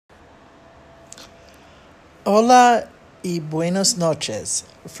Hola y buenas noches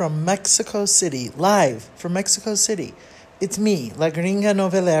from Mexico City, live from Mexico City. It's me, La Gringa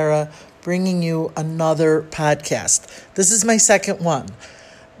Novelera, bringing you another podcast. This is my second one.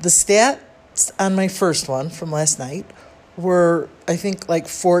 The stats on my first one from last night were, I think, like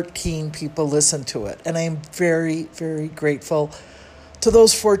 14 people listened to it. And I am very, very grateful to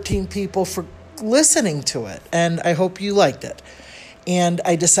those 14 people for listening to it. And I hope you liked it. And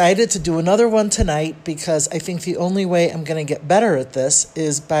I decided to do another one tonight because I think the only way I'm going to get better at this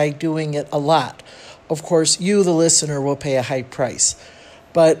is by doing it a lot. Of course, you, the listener, will pay a high price.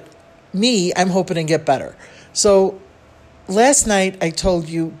 But me, I'm hoping to get better. So last night, I told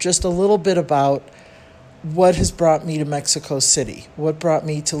you just a little bit about what has brought me to Mexico City, what brought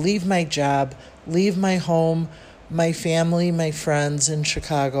me to leave my job, leave my home, my family, my friends in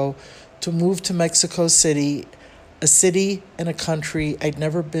Chicago, to move to Mexico City, a city and a country I'd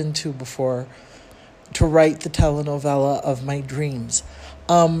never been to before, to write the telenovela of my dreams.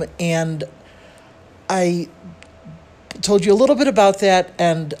 And I told you a little bit about that,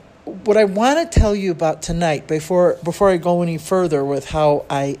 and what I want to tell you about tonight, before I go any further with how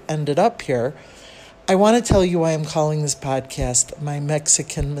I ended up here, I want to tell you why I'm calling this podcast My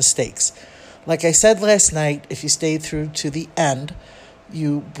Mexican Mistakes. Like I said last night, if you stayed through to the end,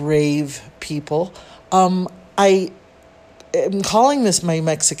 you brave people, I am calling this My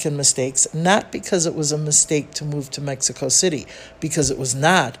Mexican Mistakes, not because it was a mistake to move to Mexico City, because it was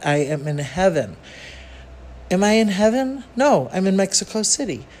not. I am in heaven. Am I in heaven? No, I'm in Mexico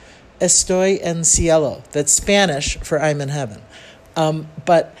City. Estoy en cielo. That's Spanish for I'm in heaven.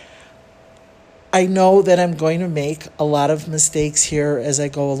 But I know that I'm going to make a lot of mistakes here as I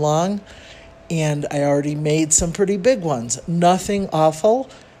go along, and I already made some pretty big ones. Nothing awful.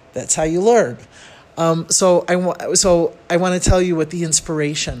 That's how you learn. So I want to tell you what the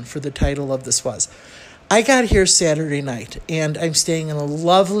inspiration for the title of this was. I got here Saturday night, and I'm staying in a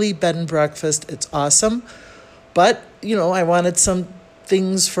lovely bed and breakfast. It's awesome, but I wanted some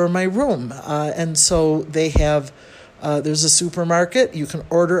things for my room, and so they have. There's a supermarket. You can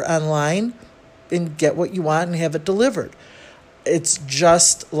order online and get what you want and have it delivered. It's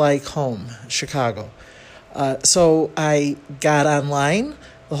just like home, Chicago. So I got online.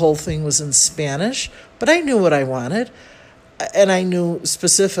 The whole thing was in Spanish, but I knew what I wanted. And I knew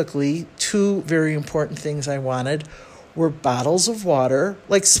specifically two very important things I wanted were bottles of water,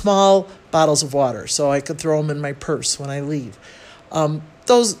 like small bottles of water, so I could throw them in my purse when I leave.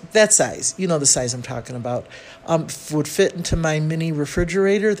 That size, the size I'm talking about, would fit into my mini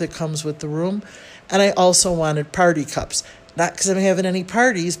refrigerator that comes with the room. And I also wanted party cups. Not because I'm having any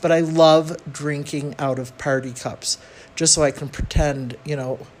parties, but I love drinking out of party cups, just so I can pretend,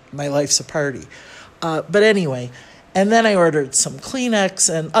 my life's a party. But anyway, and then I ordered some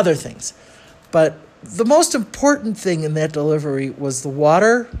Kleenex and other things. But the most important thing in that delivery was the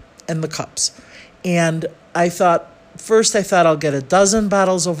water and the cups. And I thought I'll get a dozen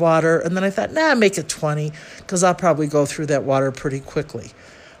bottles of water, and then I thought, make it 20, because I'll probably go through that water pretty quickly.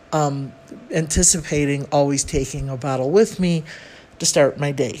 Anticipating always taking a bottle with me to start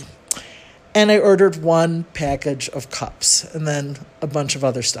my day. And I ordered one package of cups and then a bunch of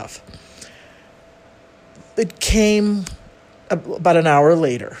other stuff. It came about an hour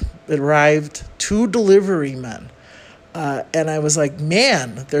later. It arrived, 2 delivery men. And I was like,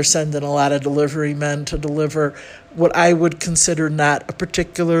 man, they're sending a lot of delivery men to deliver what I would consider not a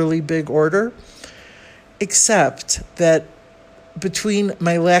particularly big order, except that between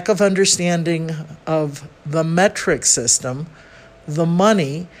my lack of understanding of the metric system, the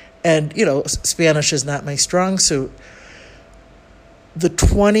money, and, Spanish is not my strong suit, the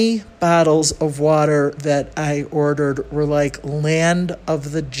 20 bottles of water that I ordered were like Land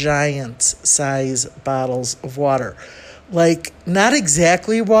of the Giants size bottles of water. Like, not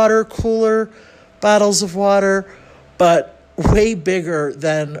exactly water cooler bottles of water, but way bigger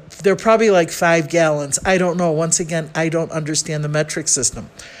than, they're probably like 5 gallons. I don't know. Once again, I don't understand the metric system.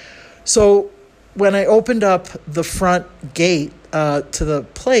 So when I opened up the front gate to the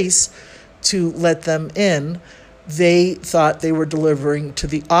place to let them in, they thought they were delivering to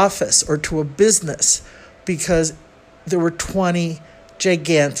the office or to a business because there were 20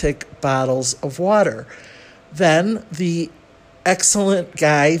 gigantic bottles of water. Then the excellent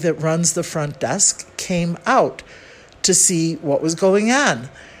guy that runs the front desk came out to see what was going on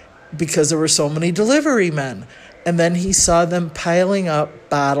because there were so many delivery men. And then he saw them piling up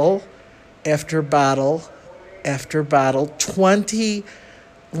bottle after bottle after bottle, 20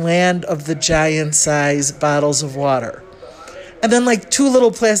 Land of the Giant size bottles of water. And then like 2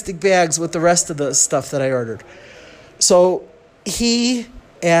 little plastic bags with the rest of the stuff that I ordered. So he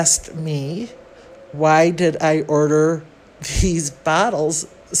asked me why did I order these bottles,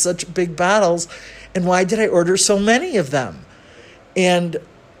 such big bottles, and why did I order so many of them? And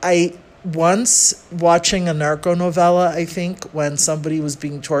I once, watching a narco novella, I think, when somebody was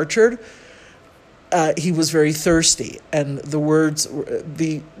being tortured, he was very thirsty. And the words,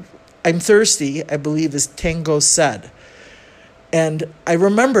 I'm thirsty, I believe, is Tango said. And I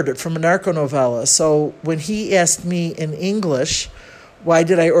remembered it from a narco novella. So when he asked me in English, why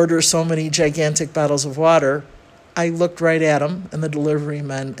did I order so many gigantic bottles of water, I looked right at him and the delivery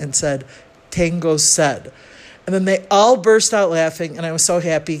men and said, Tango said. And then they all burst out laughing, and I was so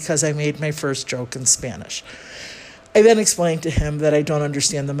happy because I made my first joke in Spanish. I then explained to him that I don't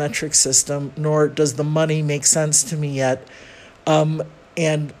understand the metric system, nor does the money make sense to me yet.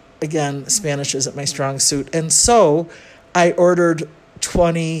 And again, Spanish isn't my strong suit. And so I ordered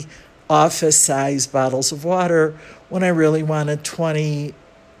 20 office-size bottles of water when I really wanted 20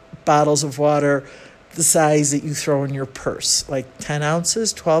 bottles of water the size that you throw in your purse, like 10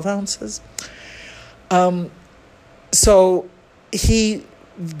 ounces, 12 ounces. So he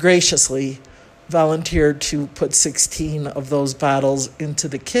graciously volunteered to put 16 of those bottles into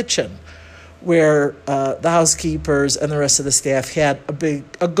the kitchen, where the housekeepers and the rest of the staff had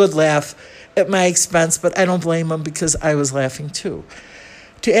a good laugh at my expense, but I don't blame them because I was laughing too.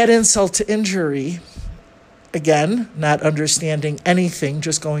 To add insult to injury, again, not understanding anything,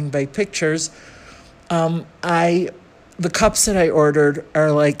 just going by pictures, the cups that I ordered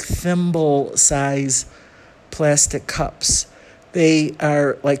are like thimble size plastic cups. They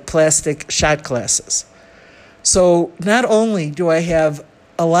are like plastic shot glasses. So not only do I have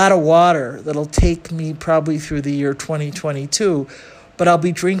a lot of water that'll take me probably through the year 2022, but I'll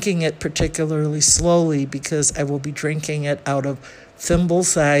be drinking it particularly slowly because I will be drinking it out of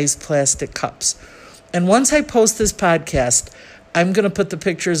thimble-sized plastic cups. And once I post this podcast, I'm going to put the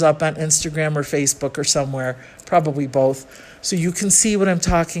pictures up on Instagram or Facebook or somewhere, probably both, so you can see what I'm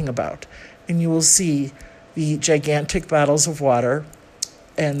talking about. And you will see the gigantic bottles of water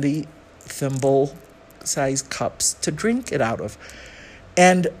and the thimble-sized cups to drink it out of.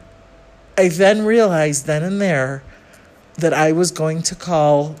 And I then realized then and there that I was going to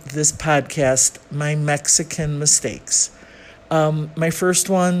call this podcast My Mexican Mistakes. My first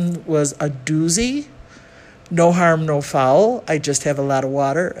one was a doozy. No harm, no foul. I just have a lot of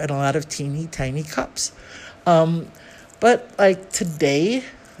water and a lot of teeny tiny cups. But like today,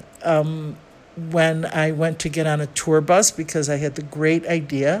 when I went to get on a tour bus because I had the great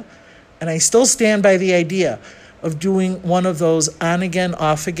idea, and I still stand by the idea of doing one of those on again,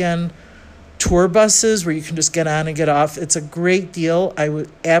 off again tour buses where you can just get on and get off. It's a great deal. I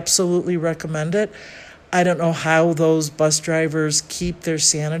would absolutely recommend it. I don't know how those bus drivers keep their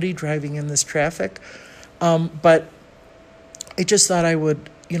sanity driving in this traffic. But I just thought I would,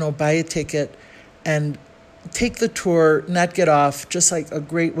 buy a ticket and take the tour, not get off, just like a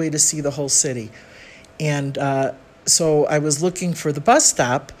great way to see the whole city. And so I was looking for the bus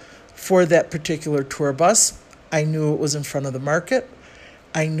stop for that particular tour bus. I knew it was in front of the market.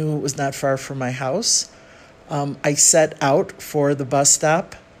 I knew it was not far from my house. I set out for the bus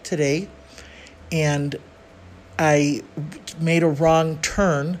stop today, and I made a wrong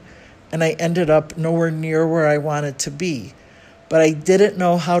turn, and I ended up nowhere near where I wanted to be. But I didn't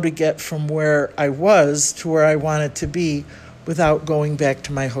know how to get from where I was to where I wanted to be without going back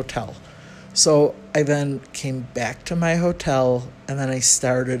to my hotel. So I then came back to my hotel, and then I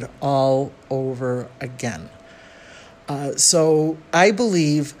started all over again. So I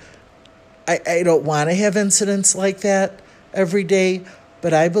believe I don't want to have incidents like that every day,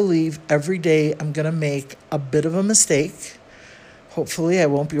 but I believe every day I'm going to make a bit of a mistake. Hopefully I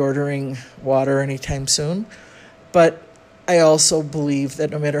won't be ordering water anytime soon. But I also believe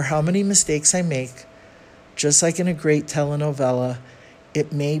that no matter how many mistakes I make, just like in a great telenovela,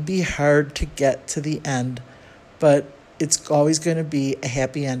 it may be hard to get to the end, but it's always going to be a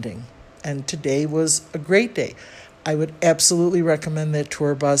happy ending. And today was a great day. I would absolutely recommend that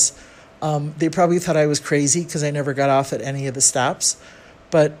tour bus. They probably thought I was crazy because I never got off at any of the stops,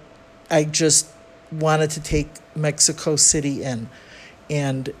 but I just wanted to take Mexico City in,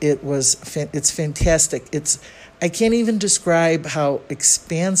 and it's fantastic. I can't even describe how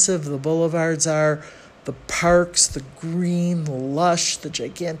expansive the boulevards are, the parks, the green, the lush, the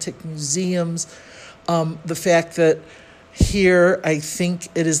gigantic museums, the fact that here I think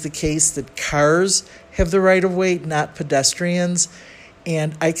it is the case that cars have the right of way, not pedestrians,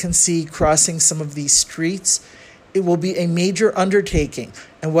 and I can see crossing some of these streets. It will be a major undertaking.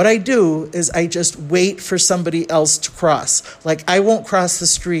 And what I do is I just wait for somebody else to cross. Like I won't cross the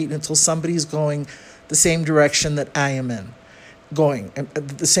street until somebody's going the same direction that I am in. going,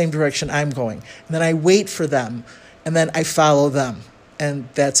 the same direction I'm going. And then I wait for them, and then I follow them. And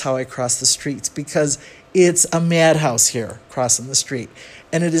that's how I cross the streets, because it's a madhouse here crossing the street.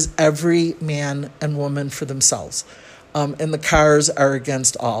 And it is every man and woman for themselves. And the cars are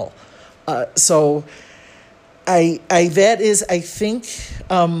against all. So that's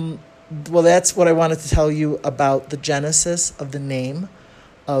what I wanted to tell you about the genesis of the name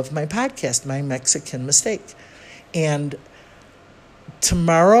of my podcast, My Mexican Mistake. And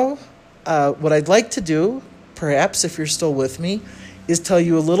tomorrow, what I'd like to do, perhaps if you're still with me, is tell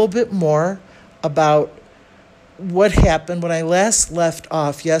you a little bit more about what happened when I last left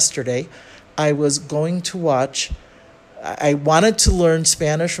off yesterday. I was going to I wanted to learn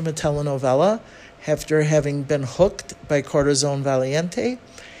Spanish from a telenovela after having been hooked by Corazon Valiente.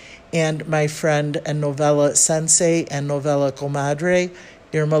 And my friend and novella sensei and novella comadre,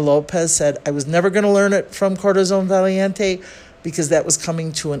 Irma Lopez, said I was never going to learn it from Corazon Valiente because that was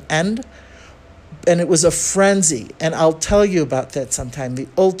coming to an end. And it was a frenzy. And I'll tell you about that sometime. The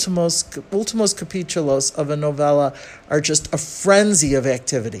últimos capítulos of a novella are just a frenzy of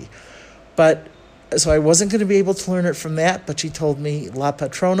activity. So I wasn't going to be able to learn it from that, but she told me La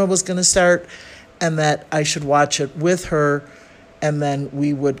Patrona was going to start and that I should watch it with her, and then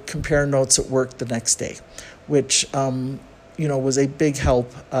we would compare notes at work the next day, which was a big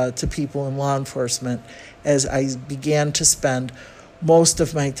help to people in law enforcement as I began to spend most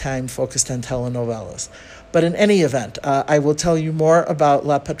of my time focused on telenovelas. But in any event, I will tell you more about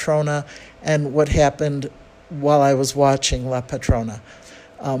La Patrona and what happened while I was watching La Patrona.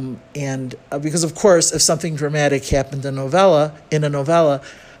 Because, of course, if something dramatic happened in a novella,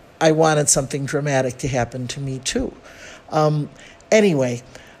 I wanted something dramatic to happen to me too. Anyway,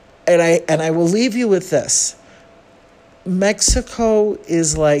 and I will leave you with this. Mexico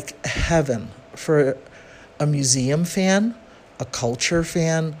is like heaven for a museum fan, a culture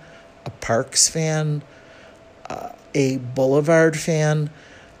fan, a parks fan, a boulevard fan,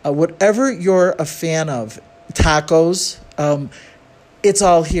 whatever you're a fan of, tacos, it's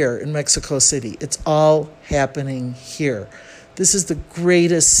all here in Mexico City. It's all happening here. This is the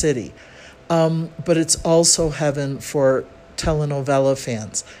greatest city, but it's also heaven for telenovela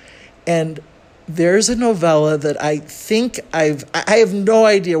fans. And there's a novella that I think I have no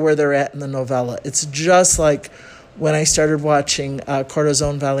idea where they're at in the novella. It's just like when I started watching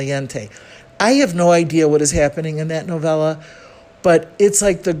Corazon Valiente. I have no idea what is happening in that novella, but it's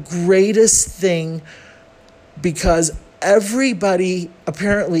like the greatest thing because everybody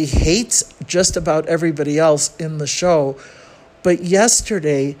apparently hates just about everybody else in the show. But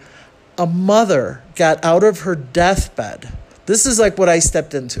yesterday, a mother got out of her deathbed. This is like what I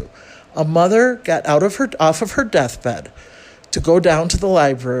stepped into. A mother got off of her deathbed to go down to the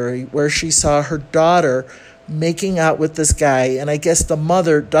library where she saw her daughter making out with this guy. And I guess the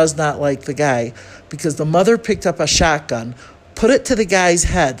mother does not like the guy because the mother picked up a shotgun, put it to the guy's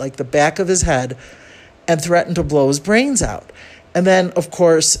head, like the back of his head, and threatened to blow his brains out. And then, of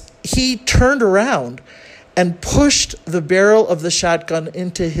course, he turned around and pushed the barrel of the shotgun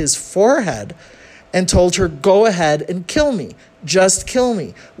into his forehead and told her, go ahead and kill me. Just kill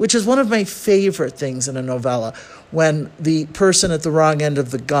me, which is one of my favorite things in a novella, when the person at the wrong end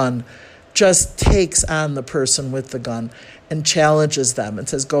of the gun just takes on the person with the gun and challenges them and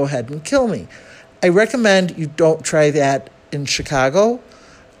says, go ahead and kill me. I recommend you don't try that in Chicago,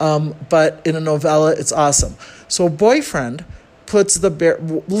 but in a novella, it's awesome. So boyfriend puts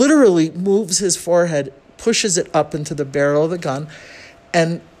literally moves his forehead, pushes it up into the barrel of the gun,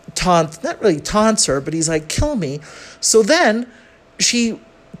 and not really taunts her, but he's like, kill me. So then she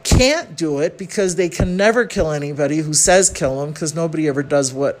can't do it because they can never kill anybody who says kill them because nobody ever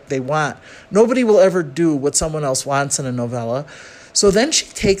does what they want. Nobody will ever do what someone else wants in a novella. So then she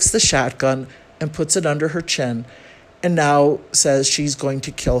takes the shotgun and puts it under her chin and now says she's going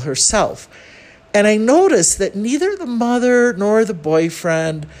to kill herself. And I noticed that neither the mother nor the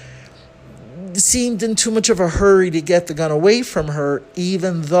boyfriend seemed in too much of a hurry to get the gun away from her,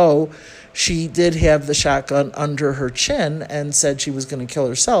 even though she did have the shotgun under her chin and said she was going to kill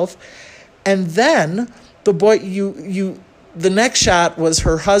herself. And then the next shot was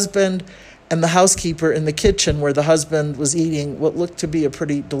her husband and the housekeeper in the kitchen where the husband was eating what looked to be a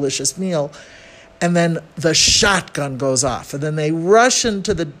pretty delicious meal. And then the shotgun goes off, and then they rush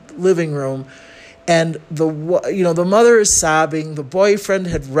into the living room. And the mother is sobbing. The boyfriend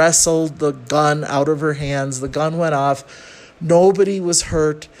had wrestled the gun out of her hands. The gun went off. Nobody was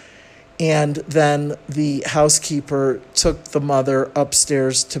hurt. And then the housekeeper took the mother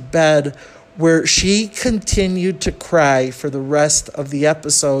upstairs to bed, where she continued to cry for the rest of the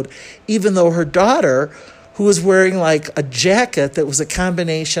episode, even though her daughter, who was wearing like a jacket that was a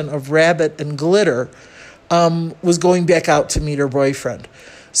combination of rabbit and glitter, was going back out to meet her boyfriend.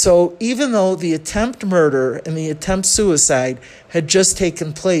 So even though the attempt murder and the attempt suicide had just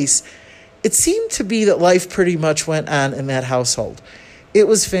taken place, it seemed to be that life pretty much went on in that household. It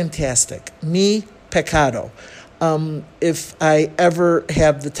was fantastic. Mi pecado. If I ever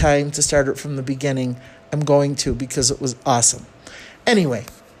have the time to start it from the beginning, I'm going to, because it was awesome. Anyway,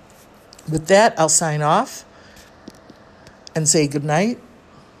 with that, I'll sign off and say goodnight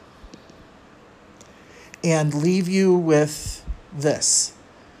and leave you with this.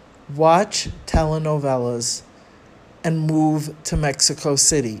 Watch telenovelas and move to Mexico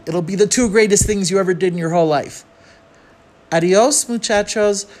City. It'll be the two greatest things you ever did in your whole life. Adios,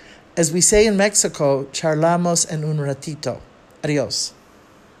 muchachos. As we say in Mexico, charlamos en un ratito. Adios.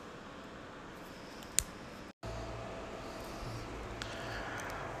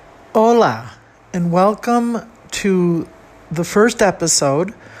 Hola, and welcome to the first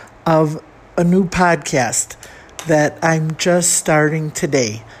episode of a new podcast that I'm just starting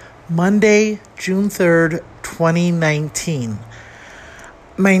today, Monday, June 3rd, 2019.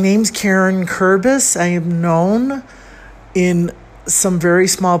 My name's Karen Kurbis. I am known in some very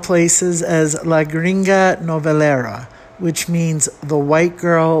small places as La Gringa Novelera, which means the white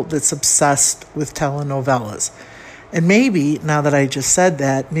girl that's obsessed with telenovelas. And maybe, now that I just said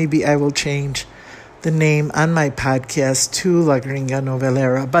that, maybe I will change the name on my podcast to La Gringa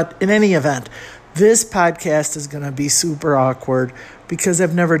Novelera. But in any event, this podcast is going to be super awkward because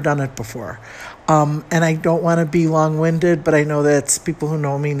I've never done it before. And I don't want to be long-winded, but I know that's, people who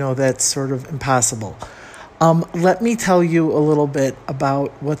know me know that's sort of impossible. Let me tell you a little bit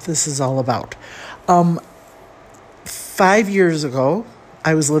about what this is all about. 5 years ago,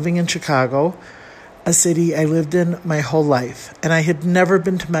 I was living in Chicago, a city I lived in my whole life, and I had never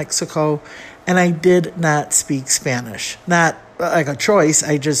been to Mexico, and I did not speak Spanish. Not like a choice,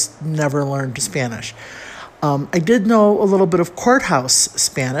 I just never learned Spanish. I did know a little bit of courthouse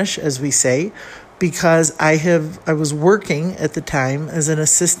Spanish, as we say, because I was working at the time as an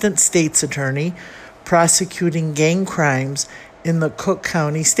assistant state's attorney prosecuting gang crimes in the Cook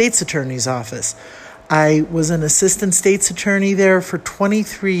County State's Attorney's Office. I was an assistant state's attorney there for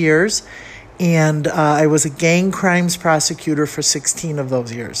 23 years, and I was a gang crimes prosecutor for 16 of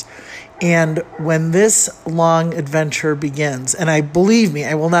those years. And when this long adventure begins, and believe me,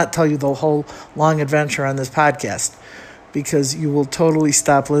 I will not tell you the whole long adventure on this podcast, because you will totally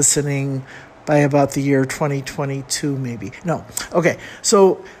stop listening by about the year 2022, maybe. No. Okay.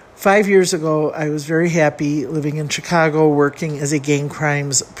 So 5 years ago, I was very happy living in Chicago, working as a gang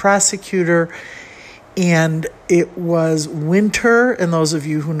crimes prosecutor. And it was winter, and those of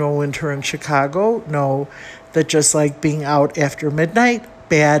you who know winter in Chicago know that just like being out after midnight,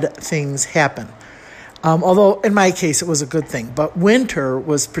 bad things happen. Although in my case, it was a good thing. But winter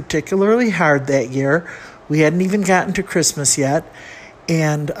was particularly hard that year. We hadn't even gotten to Christmas yet.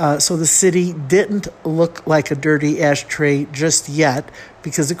 And so the city didn't look like a dirty ashtray just yet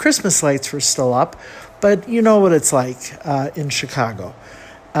because the Christmas lights were still up. But you know what it's like in Chicago.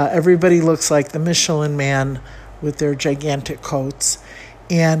 Everybody looks like the Michelin Man with their gigantic coats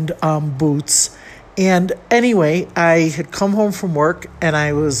and boots. And anyway, I had come home from work and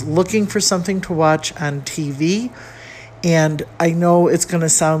I was looking for something to watch on TV. And I know it's going to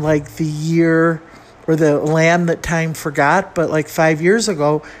sound like the year or the land that time forgot, but like 5 years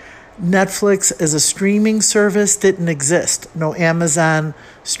ago, Netflix as a streaming service didn't exist. No Amazon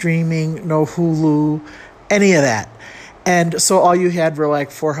streaming, no Hulu, any of that. And so all you had were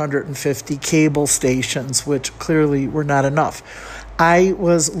like 450 cable stations, which clearly were not enough. I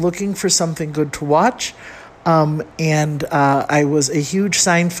was looking for something good to watch, and I was a huge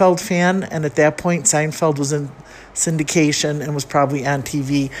Seinfeld fan, and at that point, Seinfeld was in syndication and was probably on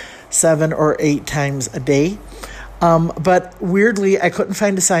TV 7 or 8 times a day. But weirdly, I couldn't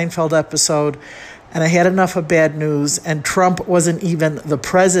find a Seinfeld episode, and I had enough of bad news, and Trump wasn't even the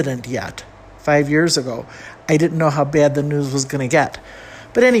president yet 5 years ago. I didn't know how bad the news was going to get.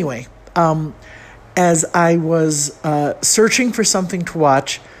 But anyway, as I was searching for something to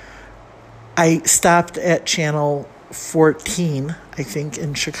watch, I stopped at channel 14, I think,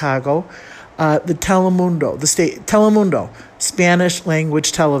 in Chicago, the Telemundo, Spanish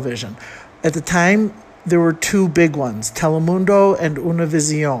language television. At the time, there were two big ones, Telemundo and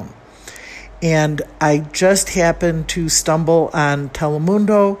Univision. And I just happened to stumble on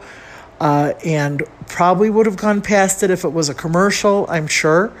Telemundo, and probably would have gone past it if it was a commercial, I'm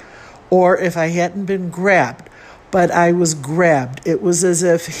sure, or if I hadn't been grabbed. But I was grabbed. It was as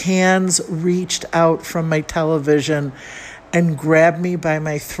if hands reached out from my television and grabbed me by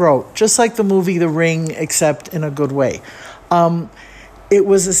my throat, just like the movie The Ring, except in a good way. It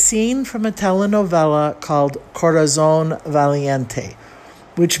was a scene from a telenovela called Corazon Valiente,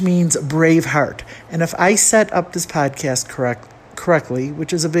 which means brave heart. And if I set up this podcast correctly,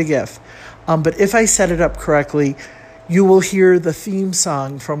 which is a big if, but if I set it up correctly, you will hear the theme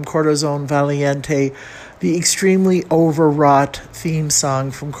song from Corazon Valiente, the extremely overwrought theme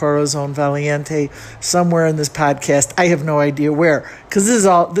song from Corazon Valiente, somewhere in this podcast. I have no idea where, because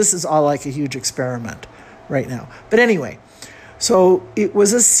this is all like a huge experiment right now. But anyway, so it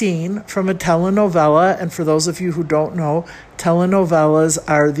was a scene from a telenovela, and for those of you who don't know, telenovelas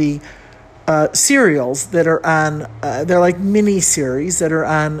are the serials that are on, they're like mini-series that are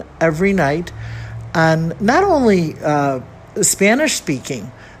on every night on not only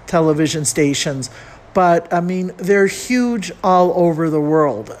Spanish-speaking television stations, but, I mean, they're huge all over the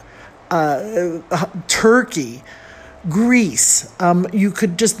world. Turkey, Greece, you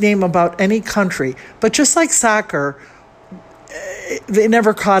could just name about any country. But just like soccer, they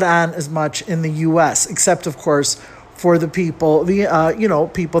never caught on as much in the U.S., except, of course, for the people,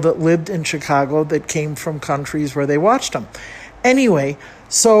 people that lived in Chicago that came from countries where they watched them. Anyway,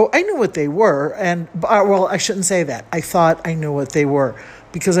 so I knew what they were, and, well, I shouldn't say that. I thought I knew what they were,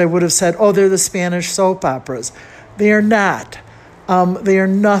 because I would have said, oh, they're the Spanish soap operas. They are not. They are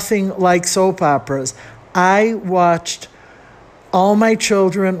nothing like soap operas. I watched All My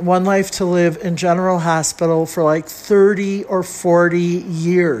Children, One Life to Live in General Hospital for like 30 or 40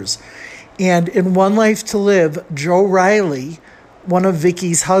 years. And in One Life to Live, Joe Riley, one of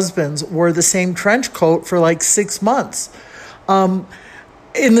Vicky's husbands, wore the same trench coat for like 6 months.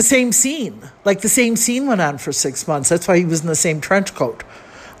 In the same scene. Like the same scene went on for 6 months. That's why he was in the same trench coat.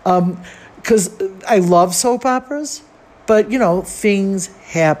 Because I love soap operas, but, things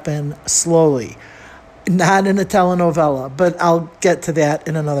happen slowly. Not in a telenovela, but I'll get to that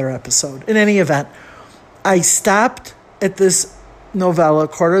in another episode. In any event, I stopped at this novella,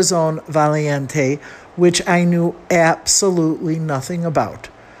 Corazon Valiente, which I knew absolutely nothing about.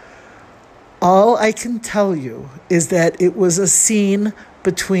 All I can tell you is that it was a scene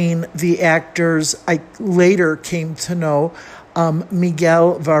between the actors I later came to know,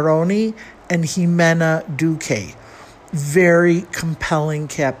 Miguel Varoni and Ximena Duque. Very compelling,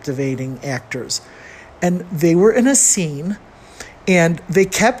 captivating actors. And they were in a scene, and they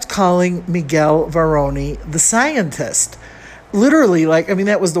kept calling Miguel Varoni the scientist. Literally,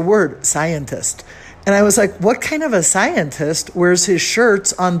 that was the word, scientist. And I was like, what kind of a scientist wears his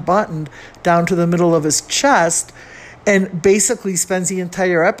shirts unbuttoned down to the middle of his chest and basically spends the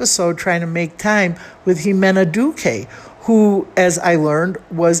entire episode trying to make time with Ximena Duque, who, as I learned,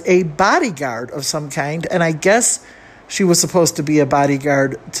 was a bodyguard of some kind. And I guess she was supposed to be a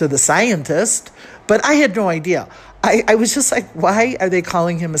bodyguard to the scientist, but I had no idea. I was just like, why are they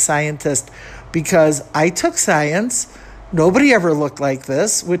calling him a scientist? Because I took science. Nobody ever looked like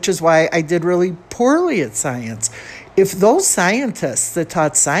this, which is why I did really poorly at science. If those scientists that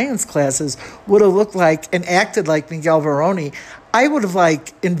taught science classes would have looked like and acted like Miguel Varoni, I would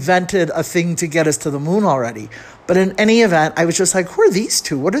have invented a thing to get us to the moon already. But in any event, I was just like, who are these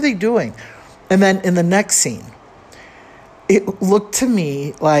two? What are they doing? And then in the next scene, it looked to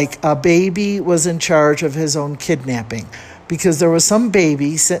me like a baby was in charge of his own kidnapping, because there was some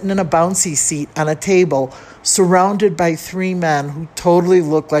baby sitting in a bouncy seat on a table surrounded by 3 men who totally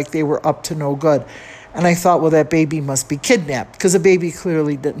looked like they were up to no good. And I thought, well, that baby must be kidnapped, because the baby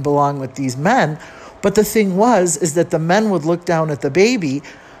clearly didn't belong with these men. But the thing is that the men would look down at the baby,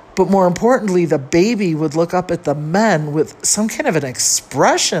 but more importantly, the baby would look up at the men with some kind of an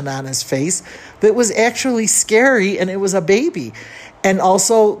expression on his face that was actually scary, and it was a baby. And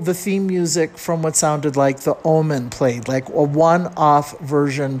also the theme music from what sounded like The Omen played, like a one-off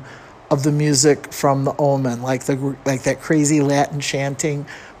version of the music from The Omen, like that crazy Latin chanting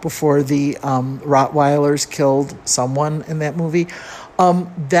before the Rottweilers killed someone in that movie.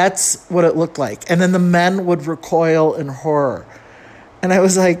 That's what it looked like. And then the men would recoil in horror. And I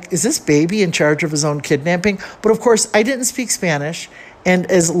was like, is this baby in charge of his own kidnapping? But of course, I didn't speak Spanish. And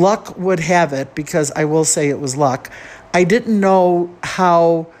as luck would have it, because I will say it was luck, I didn't know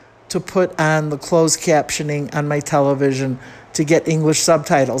how to put on the closed captioning on my television to get English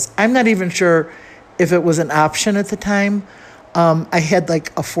subtitles. I'm not even sure if it was an option at the time. I had a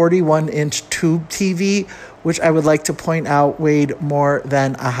 41-inch tube TV, which I would like to point out weighed more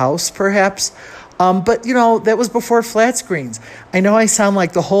than a house, perhaps. But, that was before flat screens. I know I sound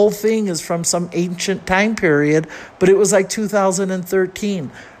like the whole thing is from some ancient time period, but it was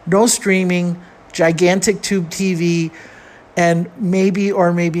 2013. No streaming, gigantic tube TV, and maybe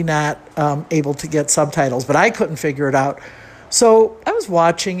or maybe not able to get subtitles. But I couldn't figure it out. So I was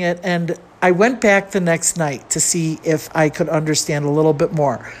watching it, and I went back the next night to see if I could understand a little bit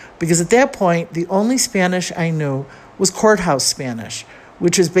more. Because at that point, the only Spanish I knew was courthouse Spanish,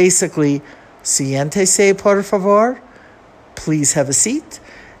 which is basically, siéntese por favor, please have a seat,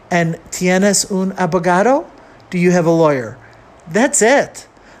 and tienes un abogado, do you have a lawyer? That's it.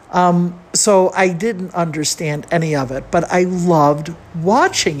 So I didn't understand any of it, but I loved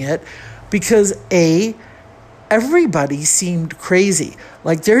watching it because everybody seemed crazy.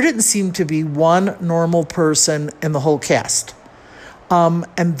 Like there didn't seem to be one normal person in the whole cast.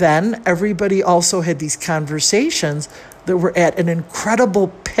 And then everybody also had these conversations that were at an incredible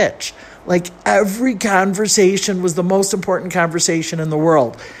pitch. Like every conversation was the most important conversation in the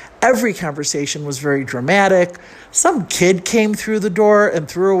world. Every conversation was very dramatic. Some kid came through the door and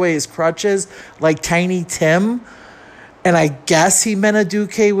threw away his crutches, like Tiny Tim. And I guess Jimena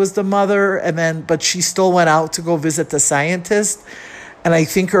Duque was the mother, but she still went out to go visit the scientist. And I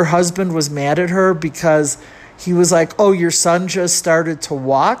think her husband was mad at her because he was like, oh, your son just started to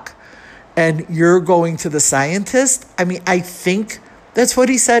walk and you're going to the scientist? I mean, I think that's what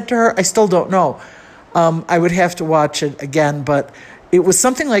he said to her. I still don't know. I would have to watch it again, but it was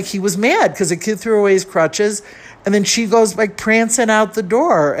something like he was mad because the kid threw away his crutches and then she goes like prancing out the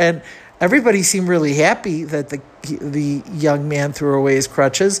door. And everybody seemed really happy that the young man threw away his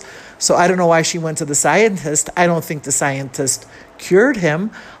crutches. So I don't know why she went to the scientist. I don't think the scientist cured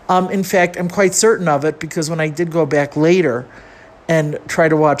him. In fact, I'm quite certain of it because when I did go back later and try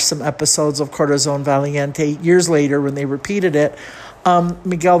to watch some episodes of Corazon Valiente years later when they repeated it,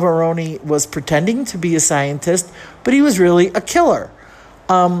 Miguel Varoni was pretending to be a scientist, but he was really a killer.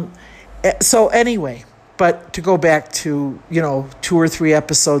 So anyway, but to go back to, 2 or 3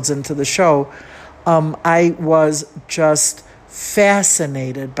 episodes into the show, I was just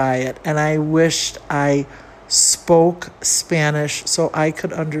fascinated by it, and I wished I spoke Spanish so I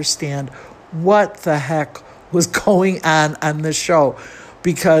could understand what the heck was going on this show,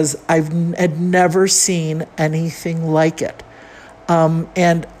 because had never seen anything like it.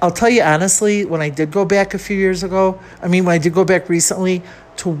 And I'll tell you honestly, when I did go back when I did go back recently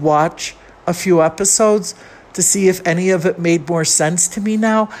to watch a few episodes to see if any of it made more sense to me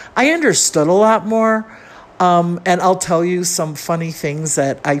now, I understood a lot more. And I'll tell you some funny things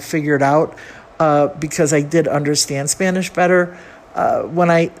that I figured out because I did understand Spanish better when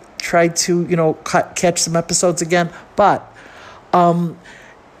I tried to, catch some episodes again. But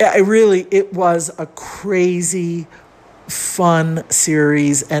it was a crazy, fun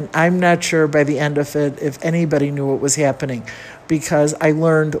series, and I'm not sure by the end of it if anybody knew what was happening, because I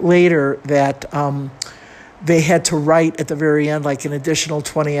learned later that they had to write at the very end like an additional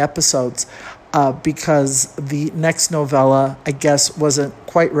 20 episodes because the next novella, I guess, wasn't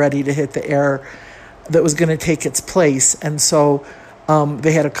quite ready to hit the air that was going to take its place, and so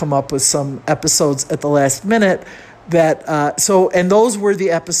they had to come up with some episodes at the last minute and those were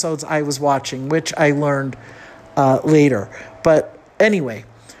the episodes I was watching, which I learned later. But anyway,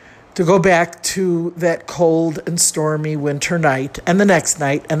 to go back to that cold and stormy winter night and the next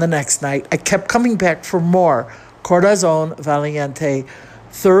night and the next night, I kept coming back for more Corazon Valiente,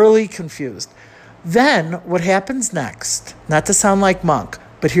 thoroughly confused. Then what happens next, not to sound like Monk,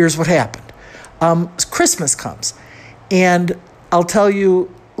 but here's what happened. Christmas comes, and I'll tell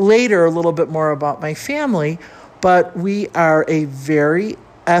you later a little bit more about my family, but we are a very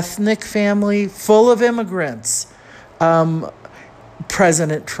ethnic family full of immigrants.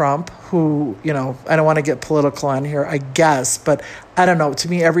 President Trump, who, I don't want to get political on here, I guess, but I don't know. To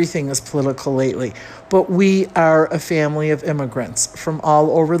me, everything is political lately. But we are a family of immigrants from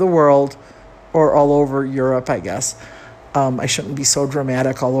all over the world, or all over Europe, I guess. I shouldn't be so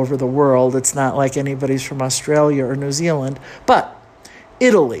dramatic, all over the world. It's not like anybody's from Australia or New Zealand. But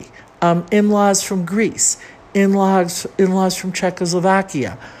Italy, in-laws from Greece, in-laws from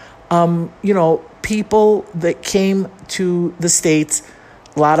Czechoslovakia, people that came to the States,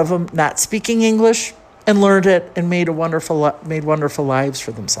 a lot of them not speaking English, and learned it and made wonderful lives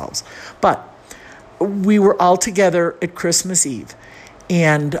for themselves. But we were all together at Christmas Eve,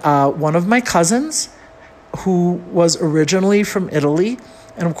 and one of my cousins, who was originally from Italy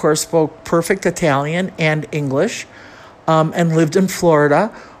and of course spoke perfect Italian and English, and lived in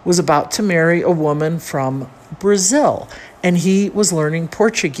Florida, was about to marry a woman from Brazil, and he was learning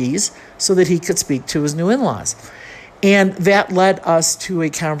Portuguese so that he could speak to his new in-laws. And that led us to a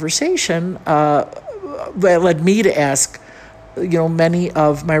conversation that led me to ask, many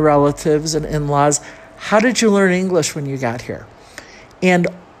of my relatives and in-laws, how did you learn English when you got here? And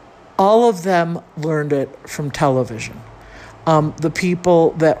all of them learned it from television. The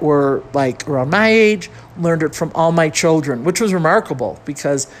people that were like around my age learned it from all my children, which was remarkable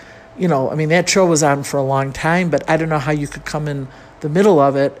because, that show was on for a long time, but I don't know how you could come in the middle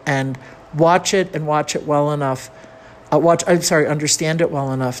of it and watch it well enough. Understand it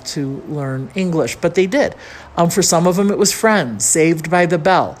well enough to learn English, but they did. For some of them, it was Friends, Saved by the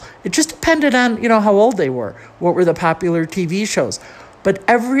Bell. It just depended on, how old they were, what were the popular TV shows. But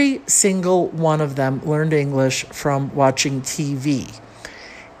every single one of them learned English from watching TV.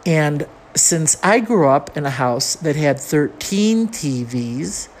 And since I grew up in a house that had 13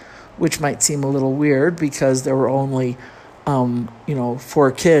 TVs, which might seem a little weird because there were only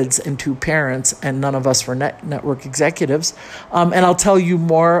 4 kids and 2 parents, and none of us were network executives. And I'll tell you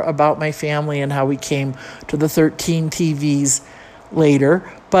more about my family and how we came to the 13 TVs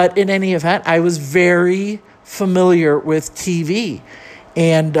later. But in any event, I was very familiar with TV.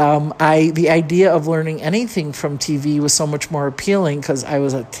 And the idea of learning anything from TV was so much more appealing because I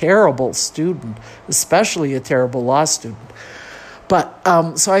was a terrible student, especially a terrible law student. But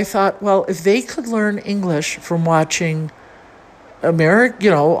so I thought, well, if they could learn English from watching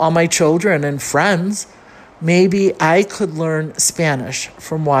all my children and Friends, maybe I could learn Spanish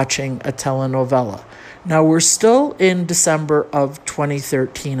from watching a telenovela. Now, we're still in December of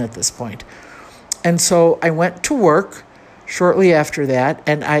 2013 at this point. And so I went to work shortly after that,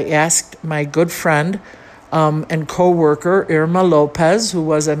 and I asked my good friend and co-worker, Irma Lopez, who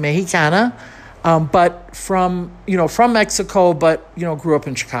was a Mexicana, but from Mexico, but, grew up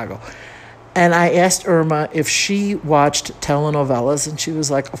in Chicago. And I asked Irma if she watched telenovelas, and she was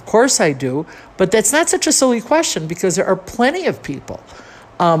like, of course I do. But that's not such a silly question because there are plenty of people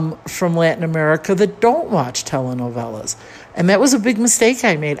from Latin America that don't watch telenovelas. And that was a big mistake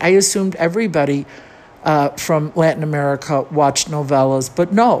I made. I assumed everybody from Latin America watched novellas,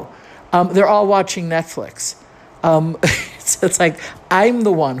 but no, they're all watching Netflix. It's like I'm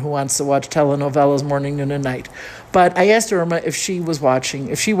the one who wants to watch telenovelas morning, noon, and night. But I asked Irma if she watched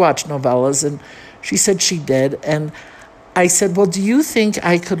novellas, and she said she did. And I said, well, do you think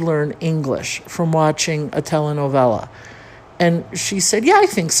I could learn English from watching a telenovela? And she said, yeah, I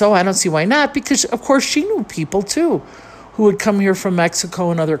think so. I don't see why not, because, of course, she knew people, too, who would come here from Mexico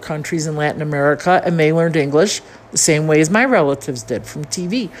and other countries in Latin America, and they learned English the same way as my relatives did from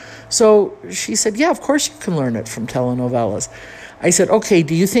TV. So she said, yeah, of course you can learn it from telenovelas. I said, okay,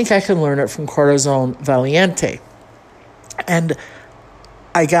 do you think I can learn it from Corazon Valiente? And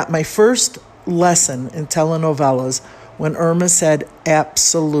I got my first lesson in telenovelas when Irma said,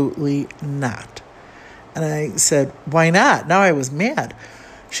 absolutely not. And I said, why not? Now I was mad.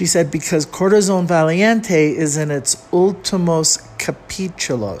 She said, because Corazon Valiente is in its últimos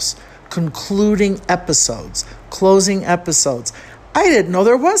capítulos, concluding episodes, closing episodes. I didn't know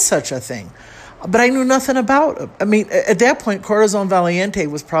there was such a thing, but I knew nothing about it. I mean, at that point, Corazon Valiente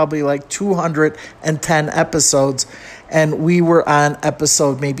was probably like 210 episodes, and we were on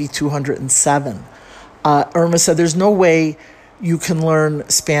episode maybe 207. Irma said, there's no way you can learn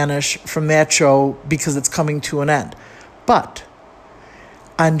Spanish from that show because it's coming to an end. But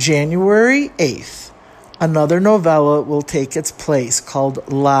on January 8th, another novella will take its place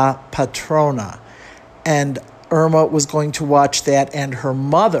called La Patrona. And Irma was going to watch that and her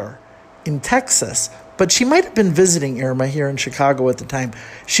mother in Texas. But she might have been visiting Irma here in Chicago at the time.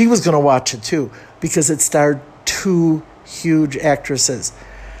 She was going to watch it too because it starred 2 huge actresses.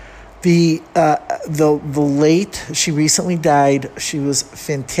 The late, she recently died. She was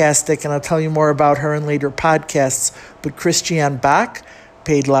fantastic, and I'll tell you more about her in later podcasts. But Christiane Bach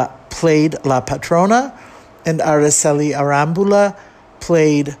played La Patrona, and Araceli Arambula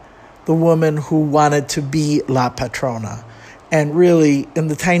played the woman who wanted to be La Patrona. And really, in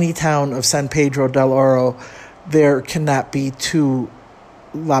the tiny town of San Pedro del Oro, there cannot be 2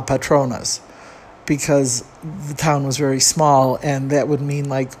 La Patronas because the town was very small, and that would mean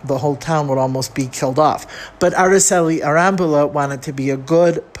like the whole town would almost be killed off. But Araceli Arambula wanted to be a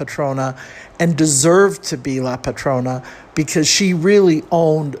good patrona and deserved to be La Patrona because she really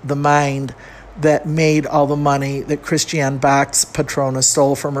owned the mind that made all the money that Christiane Bach's patrona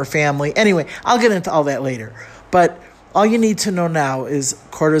stole from her family. Anyway, I'll get into all that later. But all you need to know now is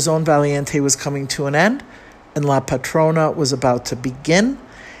Corazon Valiente was coming to an end, and La Patrona was about to begin.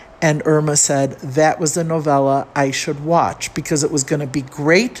 And Irma said that was the novella I should watch because it was going to be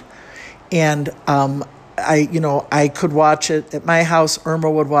great. And I could watch it at my house.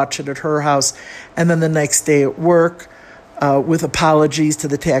 Irma would watch it at her house. And then the next day at work, with apologies to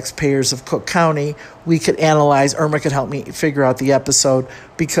the taxpayers of Cook County, we could analyze. Irma could help me figure out the episode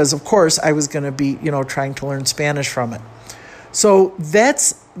because, of course, I was going to be, trying to learn Spanish from it. So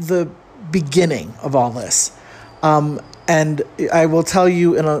that's the beginning of all this. And I will tell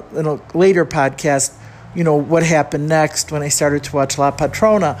you in a later podcast, what happened next when I started to watch La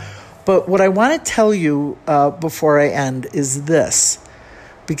Patrona. But what I want to tell you before I end is this,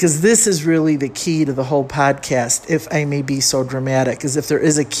 because this is really the key to the whole podcast, if I may be so dramatic, as if there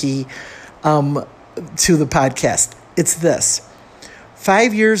is a key to the podcast. It's this.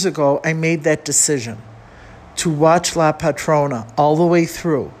 5 years ago, I made that decision to watch La Patrona all the way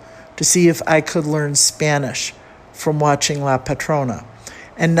through to see if I could learn Spanish from watching La Patrona.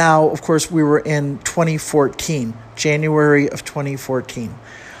 And now, of course, we were in 2014, January of 2014.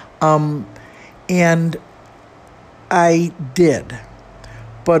 And I did.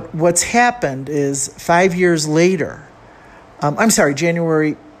 But what's happened is 5 years later, it's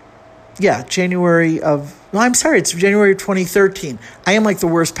January of 2013. I am like the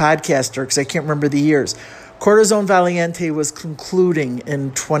worst podcaster because I can't remember the years. Corazon Valiente was concluding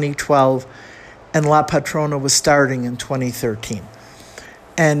in 2012, and La Patrona was starting in 2013.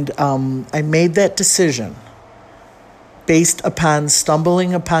 And I made that decision based upon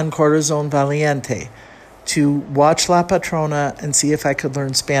stumbling upon Corazon Valiente to watch La Patrona and see if I could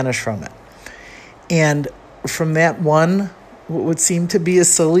learn Spanish from it. And from that one, what would seem to be a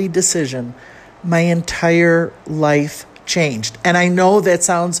silly decision, my entire life changed. And I know that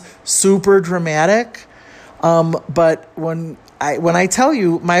sounds super dramatic, but when I tell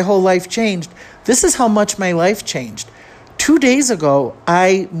you my whole life changed, this is how much my life changed. 2 days ago,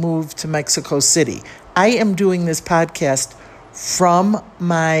 I moved to Mexico City. I am doing this podcast from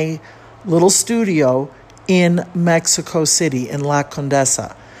my little studio in Mexico City, in La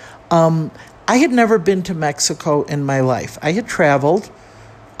Condesa. I had never been to Mexico in my life. I had traveled,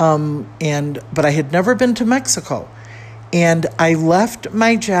 but I had never been to Mexico. And I left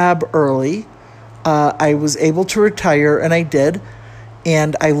my job early. I was able to retire, and I did.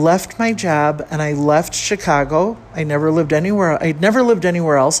 And I left my job, and I left Chicago. I'd never lived anywhere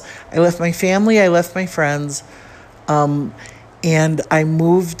else. I left my family. I left my friends. And I've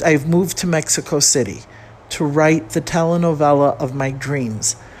moved to Mexico City to write the telenovela of my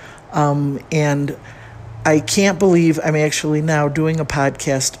dreams. And I can't believe I'm actually now doing a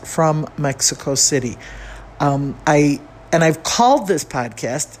podcast from Mexico City. I've called this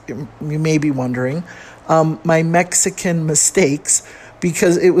podcast, you may be wondering, My Mexican Mistakes,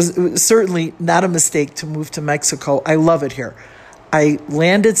 because it was certainly not a mistake to move to Mexico. I love it here. I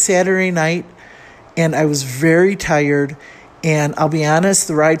landed Saturday night, and I was very tired. And I'll be honest,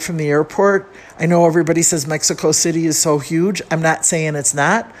 the ride from the airport, I know everybody says Mexico City is so huge. I'm not saying it's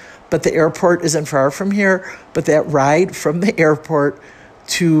not, but the airport isn't far from here. But that ride from the airport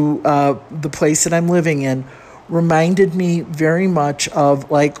to the place that I'm living in reminded me very much of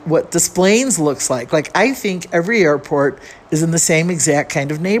like what Des Plaines looks like. Like I think every airport is in the same exact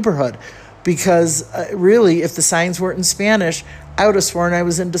kind of neighborhood, because really, if the signs weren't in Spanish, I would have sworn I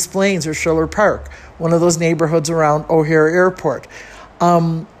was in Des Plaines or Schiller Park, one of those neighborhoods around O'Hare Airport.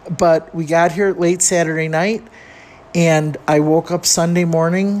 But we got here late Saturday night, and I woke up Sunday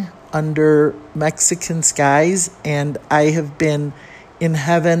morning under Mexican skies, and I have been in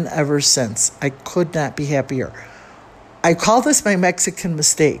heaven ever since. I could not be happier. I call this my Mexican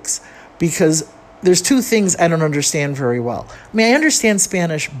mistakes because there's two things I don't understand very well. I mean, I understand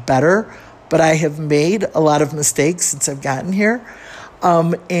Spanish better, but I have made a lot of mistakes since I've gotten here.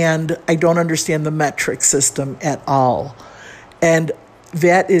 And I don't understand the metric system at all. And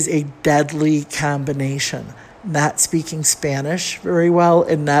that is a deadly combination. Not speaking Spanish very well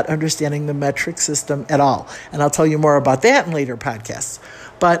and not understanding the metric system at all. And I'll tell you more about that in later podcasts.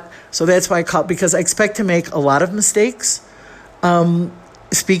 But so that's why I call it, because I expect to make a lot of mistakes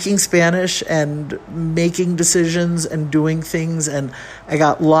speaking Spanish and making decisions and doing things. And I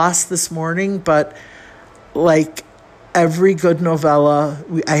got lost this morning, but like every good novella,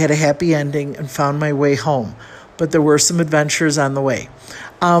 I had a happy ending and found my way home. But there were some adventures on the way.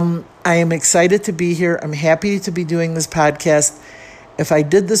 I am excited to be here. I'm happy to be doing this podcast. If I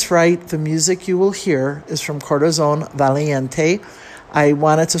did this right, the music you will hear is from Corazon Valiente. I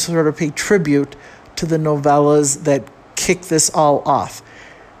wanted to sort of pay tribute to the novellas that kick this all off.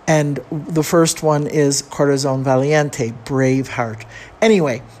 And the first one is Corazon Valiente, Braveheart.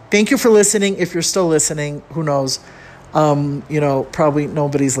 Anyway, thank you for listening. If you're still listening, who knows? Probably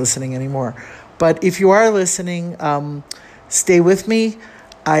nobody's listening anymore. But if you are listening, stay with me.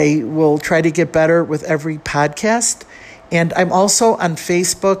 I will try to get better with every podcast. And I'm also on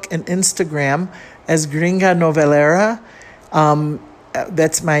Facebook and Instagram as Gringa Novelera.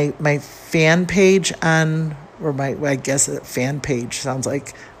 That's my fan page I guess a fan page sounds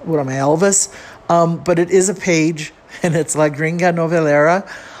like, what am I, Elvis? But it is a page, and it's La Gringa Novelera.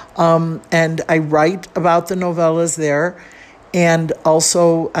 And I write about the novellas there. And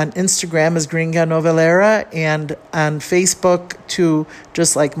also on Instagram is Gringa Novelera, and on Facebook too,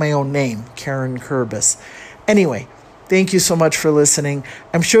 just like my own name, Karen Kurbis. Anyway, thank you so much for listening.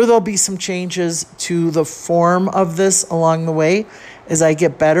 I'm sure there'll be some changes to the form of this along the way as I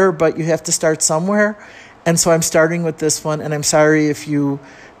get better, but you have to start somewhere. And so I'm starting with this one, and I'm sorry if you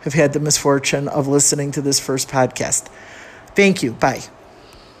have had the misfortune of listening to this first podcast. Thank you. Bye.